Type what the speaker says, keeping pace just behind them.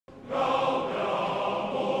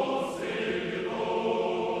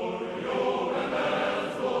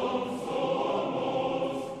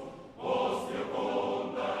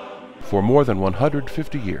For more than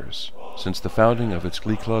 150 years, since the founding of its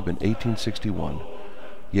glee club in 1861,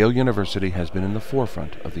 Yale University has been in the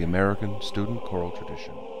forefront of the American student choral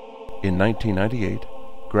tradition. In 1998,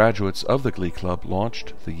 graduates of the glee club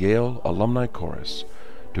launched the Yale Alumni Chorus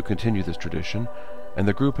to continue this tradition, and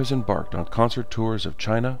the group has embarked on concert tours of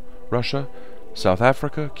China, Russia, South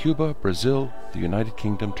Africa, Cuba, Brazil, the United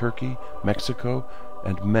Kingdom, Turkey, Mexico,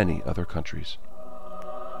 and many other countries.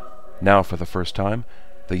 Now, for the first time,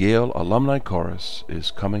 the Yale Alumni Chorus is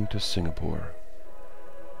coming to Singapore.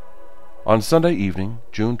 On Sunday evening,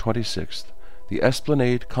 June 26th, the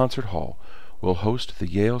Esplanade Concert Hall will host the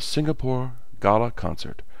Yale-Singapore Gala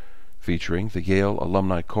Concert, featuring the Yale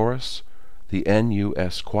Alumni Chorus, the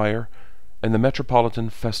NUS Choir, and the Metropolitan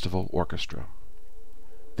Festival Orchestra.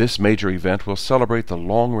 This major event will celebrate the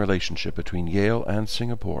long relationship between Yale and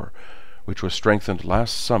Singapore, which was strengthened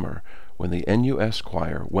last summer when the NUS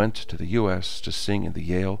Choir went to the U.S. to sing in the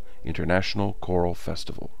Yale International Choral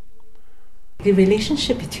Festival. The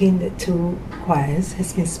relationship between the two choirs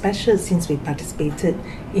has been special since we participated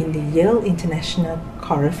in the Yale International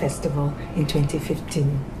Choral Festival in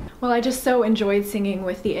 2015. Well, I just so enjoyed singing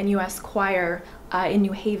with the NUS Choir in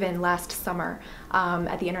New Haven last summer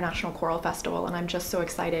at the International Choral Festival, and I'm just so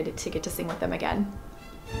excited to get to sing with them again.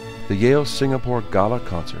 The Yale-Singapore Gala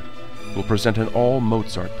Concert will present an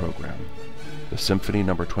all-Mozart program: the Symphony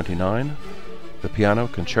No. 29, the Piano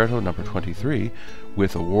Concerto No. 23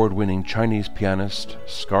 with award-winning Chinese pianist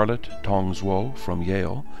Scarlett Tong from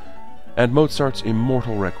Yale, and Mozart's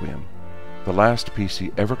immortal Requiem, the last piece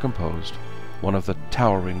he ever composed, one of the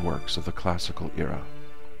towering works of the classical era.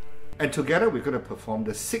 And together we're going to perform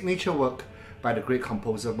the signature work by the great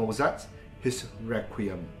composer Mozart, his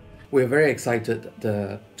Requiem. We're very excited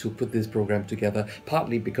to put this program together,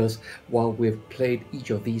 partly because while we've played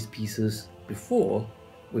each of these pieces before,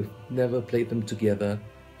 we've never played them together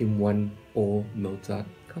in one all-Mozart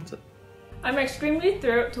concert. I'm extremely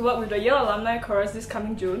thrilled to work with the Yale Alumni Chorus this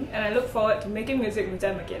coming June, and I look forward to making music with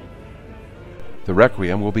them again. The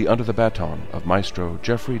Requiem will be under the baton of Maestro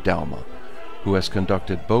Jeffrey Douma, who has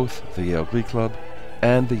conducted both the Yale Glee Club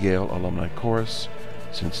and the Yale Alumni Chorus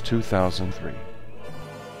since 2003.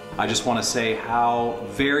 I just want to say how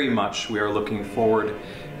very much we are looking forward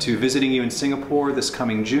to visiting you in Singapore this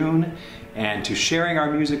coming June, and to sharing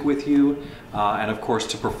our music with you, and of course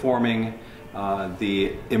to performing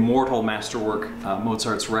the immortal masterwork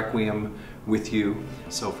Mozart's Requiem with you.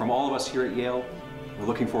 So from all of us here at Yale, we're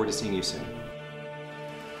looking forward to seeing you soon.